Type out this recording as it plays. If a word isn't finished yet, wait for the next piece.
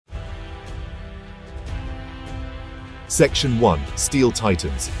Section 1. Steel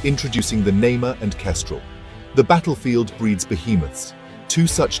Titans, introducing the Ne'mah and Kestrel. The battlefield breeds behemoths. Two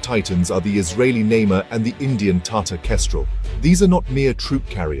such titans are the Israeli Ne'mah and the Indian Tata Kestrel. These are not mere troop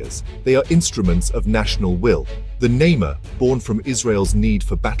carriers, they are instruments of national will. The Ne'mah, born from Israel's need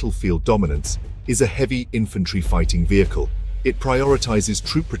for battlefield dominance, is a heavy infantry fighting vehicle. It prioritizes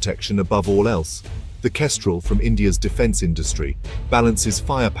troop protection above all else. The Kestrel, from India's defense industry, balances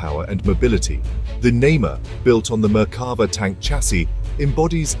firepower and mobility. The Ne'mah, built on the Merkava tank chassis,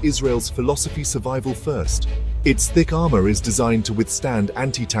 embodies Israel's philosophy survival first. Its thick armor is designed to withstand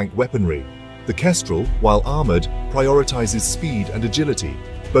anti-tank weaponry. The Kestrel, while armored, prioritizes speed and agility.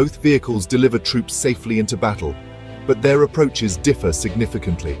 Both vehicles deliver troops safely into battle, but their approaches differ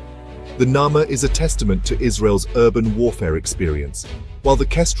significantly. The Ne'mah is a testament to Israel's urban warfare experience, while the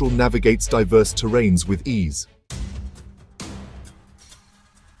Kestrel navigates diverse terrains with ease.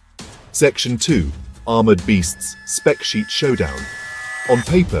 Section 2. Armored Beasts, Spec Sheet Showdown. On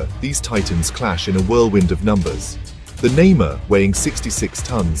paper, these titans clash in a whirlwind of numbers. The Ne'mah, weighing 66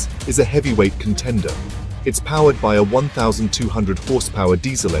 tons, is a heavyweight contender. It's powered by a 1,200 horsepower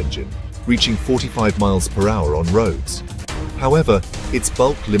diesel engine, reaching 45 miles per hour on roads. However, its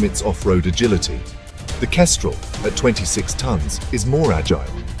bulk limits off-road agility. The Kestrel, at 26 tons, is more agile.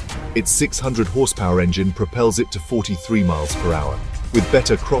 Its 600 horsepower engine propels it to 43 miles per hour, with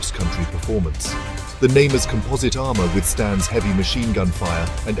better cross-country performance. The Ne'mah's composite armor withstands heavy machine gun fire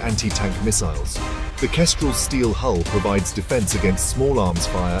and anti-tank missiles. The Kestrel's steel hull provides defense against small arms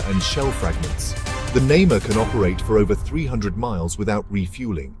fire and shell fragments. The Ne'mah can operate for over 300 miles without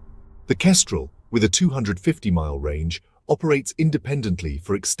refueling. The Kestrel, with a 250-mile range, operates independently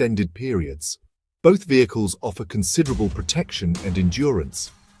for extended periods. Both vehicles offer considerable protection and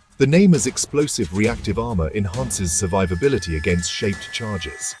endurance. The Ne'mah's explosive reactive armor enhances survivability against shaped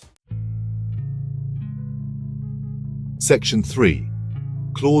charges. Section 3.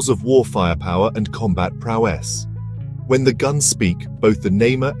 Claws of War Firepower and Combat Prowess. When the guns speak, both the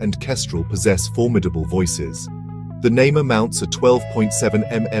Ne'mah and Kestrel possess formidable voices. The Ne'mah mounts a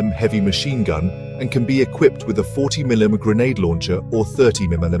 12.7 mm heavy machine gun and can be equipped with a 40 mm grenade launcher or 30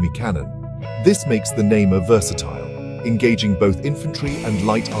 mm cannon. This makes the Ne'mah versatile, engaging both infantry and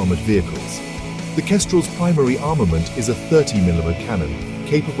light armored vehicles. The Kestrel's primary armament is a 30 mm cannon,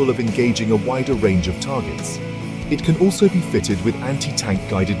 capable of engaging a wider range of targets. It can also be fitted with anti-tank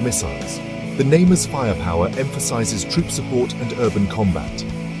guided missiles. The Ne'mah's firepower emphasizes troop support and urban combat.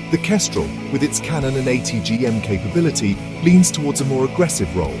 The Kestrel, with its cannon and ATGM capability, leans towards a more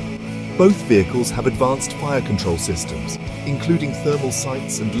aggressive role. Both vehicles have advanced fire control systems, including thermal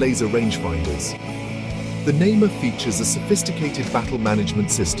sights and laser rangefinders. The Ne'mah features a sophisticated battle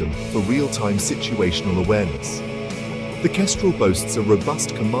management system for real-time situational awareness. The Kestrel boasts a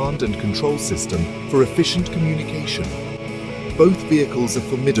robust command and control system for efficient communication. Both vehicles are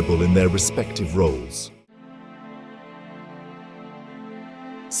formidable in their respective roles.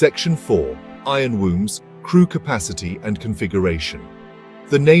 Section 4. Iron Wombs, Crew Capacity and Configuration.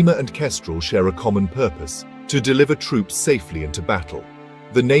 The Ne'mah and Kestrel share a common purpose: to deliver troops safely into battle.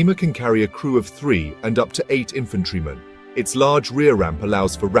 The Ne'mah can carry a crew of 3 and up to 8 infantrymen. Its large rear ramp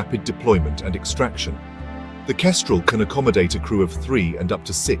allows for rapid deployment and extraction. The Kestrel can accommodate a crew of 3 and up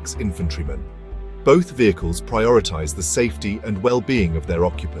to 6 infantrymen. Both vehicles prioritize the safety and well-being of their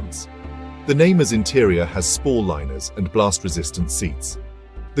occupants. The Ne'mah's interior has spall liners and blast-resistant seats.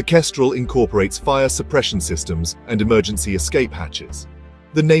 The Kestrel incorporates fire suppression systems and emergency escape hatches.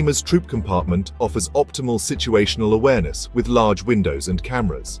 The Ne'mah's troop compartment offers optimal situational awareness with large windows and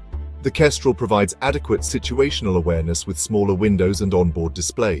cameras. The Kestrel provides adequate situational awareness with smaller windows and onboard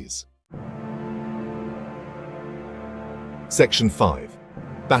displays. Section 5.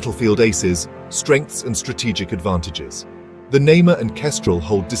 Battlefield Aces, Strengths and Strategic Advantages. The Ne'mah and Kestrel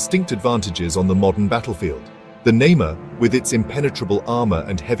hold distinct advantages on the modern battlefield. The Ne'mah, with its impenetrable armor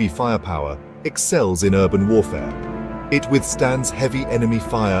and heavy firepower, excels in urban warfare. It withstands heavy enemy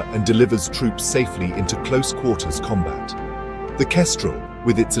fire and delivers troops safely into close-quarters combat. The Kestrel,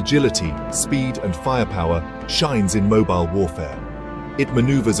 with its agility, speed and firepower, shines in mobile warfare. It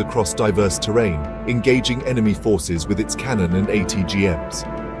maneuvers across diverse terrain, engaging enemy forces with its cannon and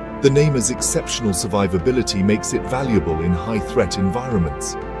ATGMs. The Ne'mah's exceptional survivability makes it valuable in high-threat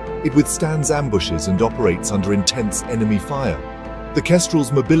environments. It withstands ambushes and operates under intense enemy fire. The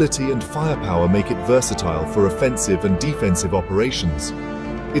Kestrel's mobility and firepower make it versatile for offensive and defensive operations.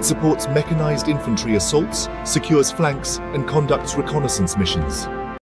 It supports mechanized infantry assaults, secures flanks, and conducts reconnaissance missions.